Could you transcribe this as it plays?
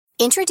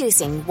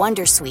Introducing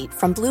Wondersuite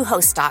from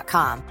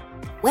Bluehost.com.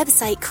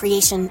 Website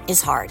creation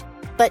is hard,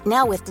 but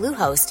now with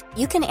Bluehost,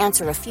 you can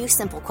answer a few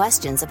simple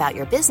questions about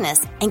your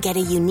business and get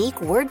a unique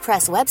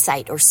WordPress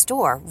website or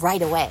store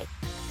right away.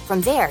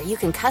 From there, you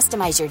can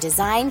customize your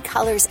design,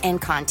 colors,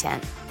 and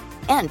content.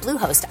 And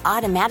Bluehost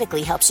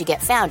automatically helps you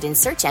get found in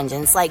search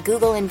engines like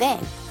Google and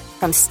Bing.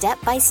 From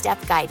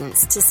step-by-step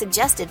guidance to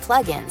suggested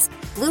plugins,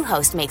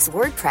 Bluehost makes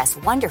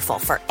WordPress wonderful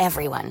for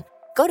everyone.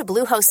 Go to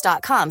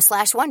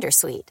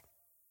bluehost.com/wondersuite.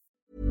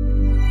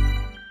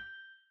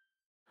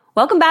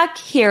 Welcome back.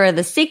 Here are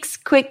the 6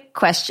 quick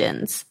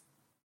questions.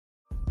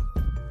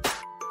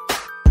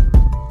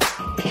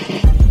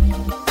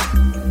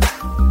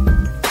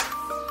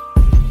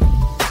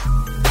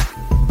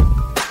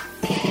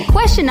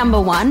 Question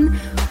number 1,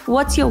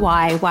 what's your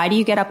why? Why do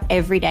you get up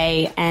every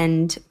day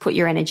and put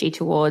your energy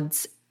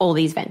towards all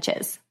these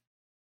ventures?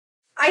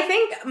 I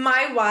think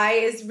my why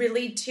is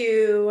really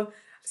to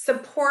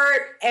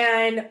support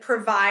and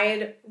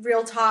provide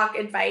real talk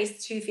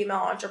advice to female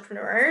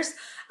entrepreneurs.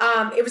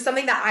 It was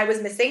something that I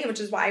was missing, which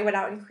is why I went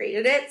out and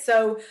created it.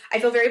 So I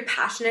feel very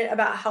passionate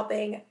about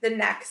helping the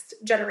next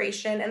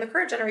generation and the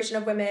current generation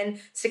of women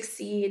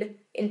succeed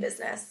in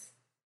business.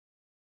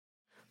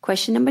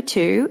 Question number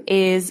 2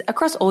 is,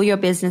 across all your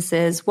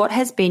businesses, what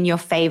has been your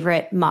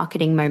favorite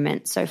marketing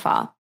moment so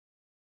far?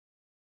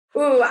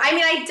 Ooh, I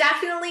mean, I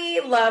definitely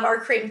love our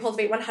Create and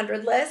Cultivate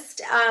 100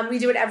 list. We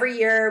do it every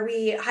year.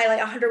 We highlight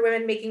 100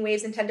 women making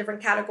waves in 10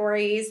 different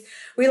categories.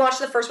 We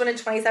launched the first one in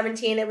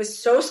 2017. It was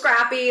so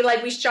scrappy.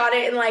 Like, we shot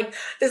it in like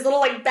this little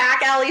like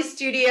back alley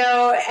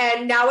studio,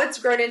 and now it's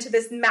grown into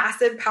this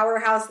massive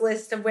powerhouse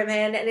list of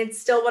women. And it's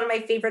still one of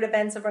my favorite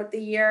events of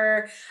the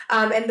year,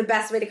 and the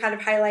best way to kind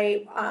of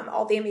highlight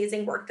all the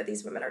amazing work that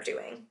these women are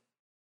doing.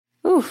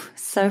 Oof,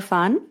 so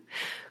fun.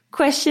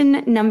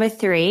 Question number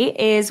 3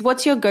 is,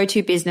 what's your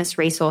go-to business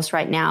resource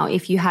right now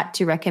if you had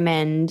to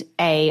recommend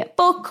a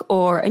book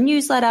or a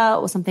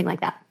newsletter or something like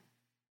that?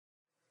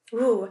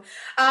 Ooh,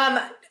 I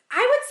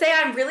would say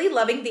I'm really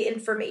loving The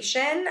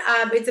Information.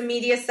 It's a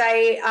media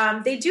site.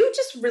 They do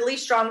just really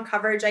strong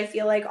coverage, I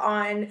feel like,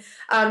 on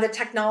the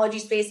technology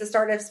space, the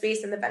startup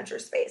space, and the venture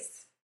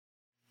space.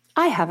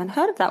 I haven't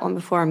heard of that one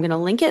before. I'm going to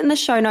link it in the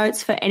show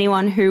notes for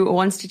anyone who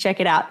wants to check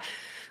it out.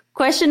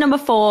 Question number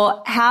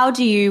 4, how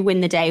do you win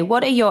the day?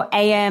 What are your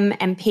AM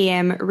and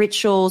PM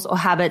rituals or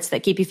habits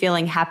that keep you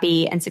feeling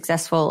happy and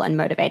successful and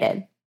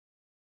motivated?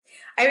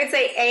 I would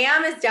say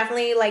AM is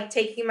definitely like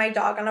taking my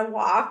dog on a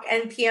walk,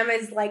 and PM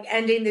is like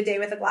ending the day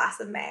with a glass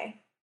of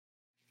May.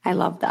 I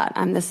love that.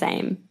 I'm the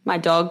same. My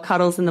dog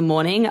cuddles in the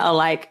morning are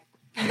like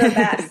the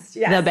best.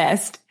 Yes. The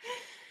best.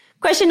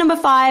 Question number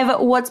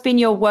 5, what's been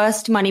your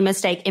worst money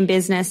mistake in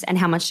business and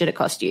how much did it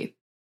cost you?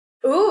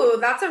 Ooh,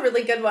 that's a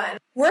really good one.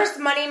 Worst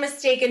money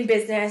mistake in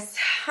business.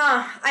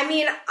 I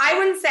mean, I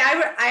wouldn't say,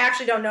 I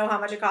actually don't know how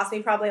much it cost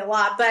me, probably a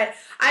lot, but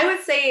I would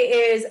say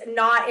it is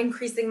not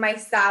increasing my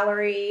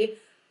salary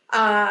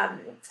at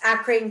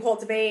Create and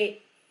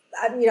Cultivate.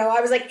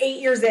 I was like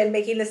 8 years in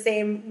making the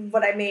same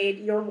what I made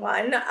year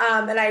 1.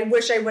 And I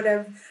wish I would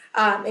have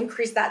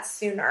increased that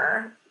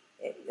sooner,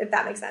 if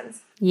that makes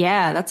sense.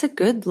 Yeah, that's a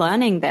good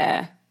learning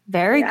there.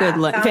 Very good.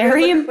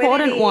 Very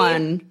important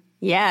one.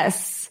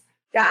 Yes.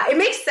 Yeah, it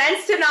makes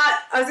sense to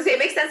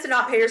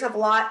not pay yourself a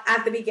lot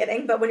at the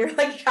beginning, but when you're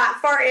like that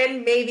far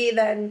in, maybe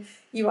then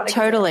you want to.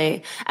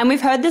 Totally. And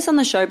we've heard this on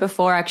the show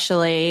before,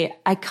 actually.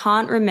 I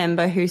can't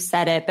remember who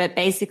said it, but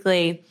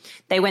basically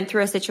they went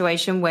through a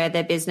situation where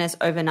their business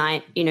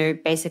overnight,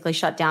 basically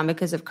shut down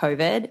because of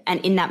COVID.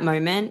 And in that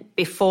moment,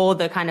 before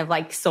the kind of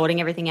like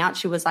sorting everything out,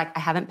 she was like,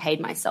 I haven't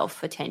paid myself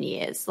for 10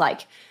 years,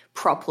 like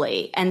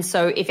properly. And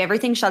so if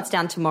everything shuts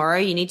down tomorrow,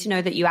 you need to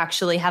know that you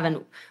actually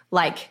haven't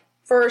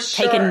for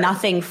sure taken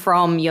nothing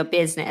from your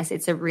business.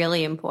 It's a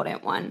really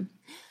important one.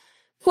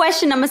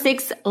 Question number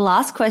 6,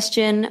 last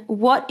question.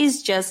 What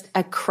is just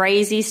a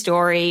crazy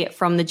story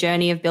from the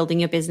journey of building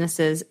your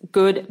businesses,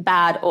 good,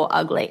 bad, or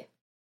ugly?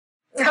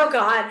 Oh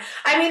God.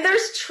 I mean,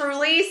 there's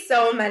truly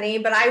so many,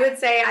 but I would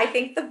say I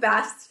think the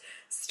best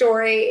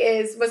story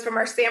was from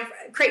our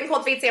Create and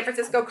Cultivate San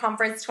Francisco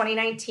conference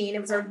 2019.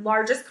 It was our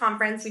largest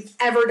conference we've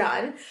ever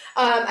done.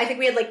 I think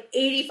we had like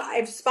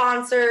 85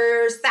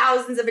 sponsors,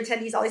 thousands of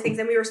attendees, all these things.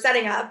 And we were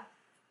setting up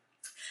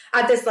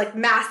at this like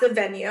massive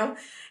venue.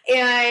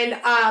 And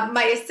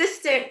my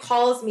assistant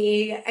calls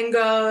me and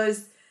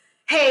goes,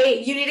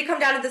 hey, you need to come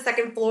down to the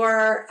second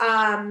floor.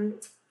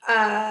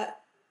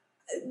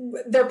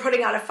 They're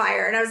putting out a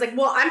fire. And I was like,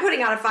 well, I'm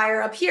putting out a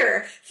fire up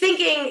here,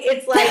 thinking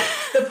it's like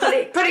the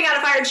putting out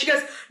a fire. And she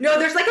goes, no,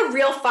 there's like a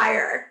real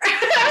fire.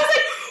 I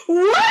was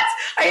like, what?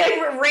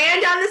 I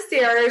ran down the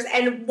stairs,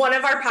 and one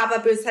of our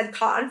pop-up booths had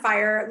caught on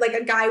fire. Like,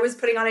 a guy was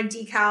putting on a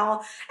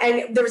decal,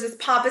 and there was this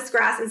pampas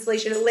grass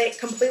installation. It lit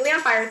completely on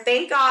fire.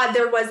 Thank God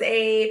there was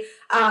a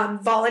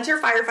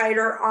volunteer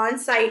firefighter on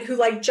site who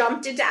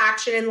jumped into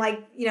action and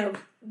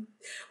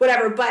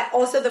whatever. But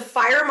also the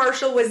fire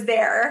marshal was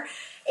there.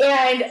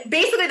 And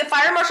basically the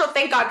fire marshal,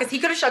 thank God, because he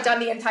could have shut down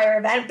the entire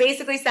event,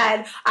 basically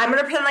said, I'm going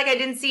to pretend like I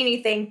didn't see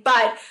anything,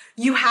 but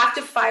you have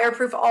to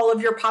fireproof all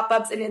of your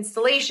pop-ups and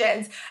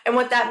installations. And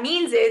what that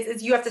means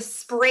is you have to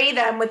spray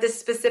them with this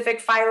specific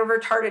fire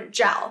retardant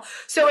gel.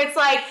 So it's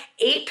like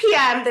 8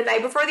 p.m. the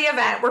night before the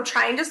event. We're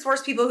trying to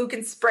source people who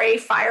can spray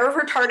fire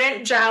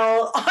retardant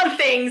gel on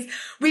things.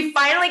 We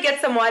finally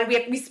get someone.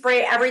 We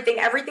spray everything.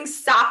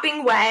 Everything's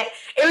sopping wet.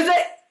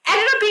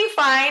 Ended up being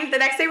fine. The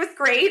next day was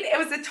great. It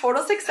was a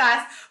total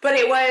success, but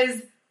it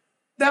was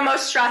the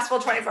most stressful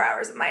 24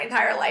 hours of my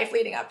entire life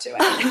leading up to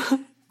it.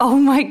 Oh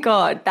my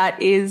God,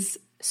 that is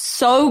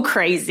so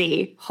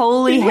crazy.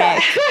 Holy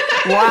heck.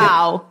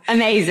 Wow.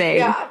 Amazing.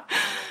 Yeah.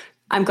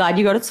 I'm glad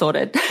you got it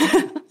sorted.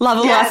 Love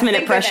a last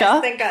minute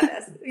pressure. Thank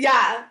goodness.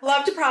 Yeah.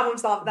 Love to problem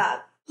solve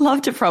that.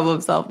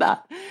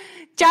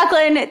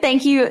 Jaclyn,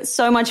 thank you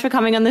so much for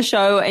coming on the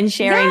show and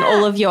sharing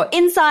all of your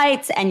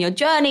insights and your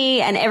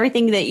journey and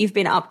everything that you've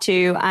been up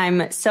to.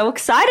 I'm so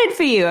excited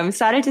for you. I'm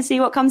excited to see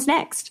what comes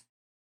next.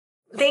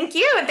 Thank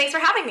you, and thanks for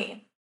having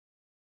me.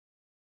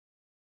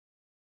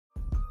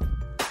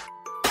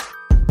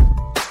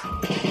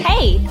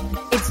 Hey,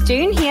 it's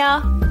June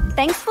here.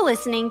 Thanks for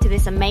listening to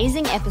this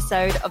amazing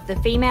episode of the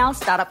Female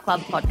Startup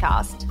Club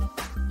podcast.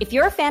 If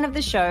you're a fan of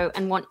the show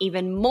and want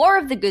even more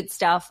of the good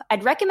stuff,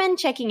 I'd recommend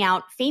checking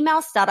out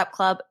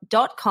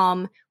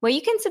femalestartupclub.com, where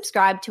you can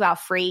subscribe to our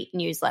free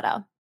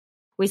newsletter.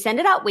 We send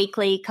it out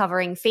weekly,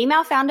 covering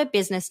female founder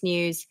business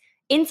news,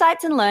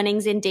 insights and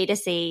learnings in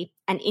D2C,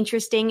 and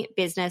interesting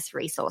business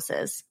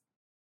resources.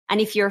 And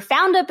if you're a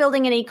founder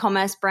building an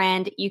e-commerce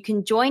brand, you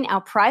can join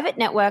our private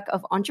network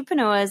of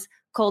entrepreneurs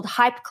called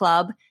Hype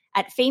Club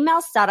at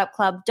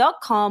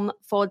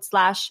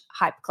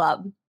femalestartupclub.com/Hype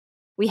Club.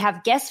 We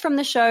have guests from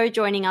the show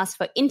joining us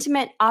for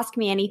intimate Ask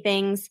Me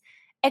Anythings,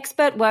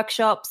 expert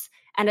workshops,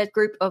 and a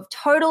group of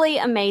totally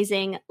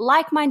amazing,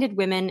 like-minded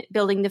women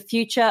building the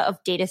future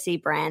of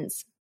D2C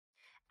brands.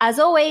 As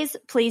always,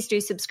 please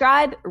do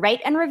subscribe,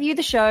 rate and review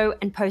the show,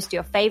 and post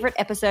your favorite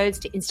episodes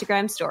to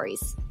Instagram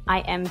stories.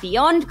 I am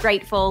beyond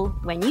grateful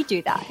when you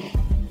do that.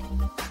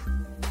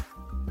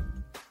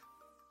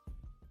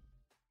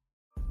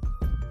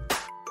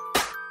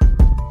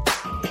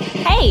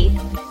 Hey,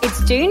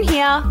 it's June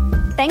here.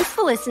 Thanks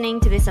for listening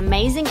to this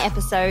amazing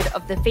episode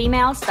of the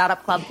Female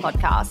Startup Club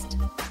podcast.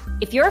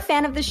 If you're a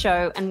fan of the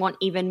show and want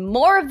even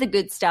more of the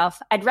good stuff,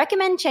 I'd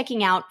recommend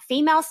checking out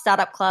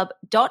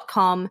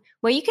femalestartupclub.com,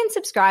 where you can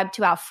subscribe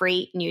to our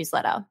free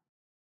newsletter.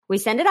 We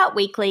send it out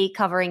weekly,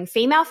 covering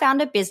female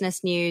founder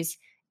business news,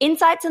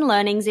 insights and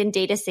learnings in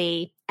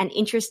D2C, and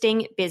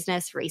interesting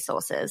business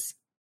resources.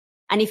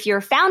 And if you're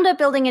a founder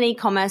building an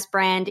e-commerce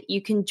brand,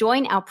 you can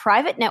join our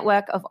private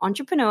network of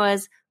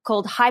entrepreneurs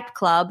called Hype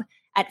Club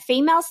at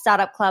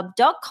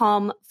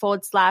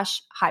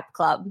femalestartupclub.com/Hype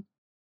Club.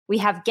 We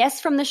have guests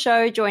from the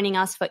show joining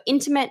us for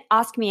intimate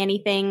Ask Me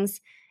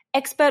Anythings,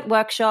 expert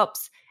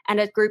workshops,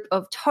 and a group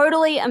of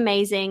totally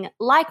amazing,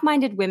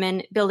 like-minded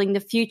women building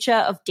the future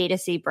of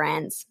D2C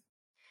brands.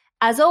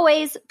 As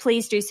always,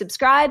 please do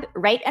subscribe,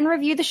 rate and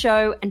review the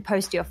show, and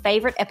post your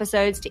favorite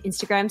episodes to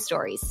Instagram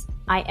stories.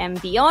 I am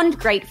beyond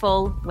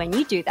grateful when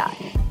you do that.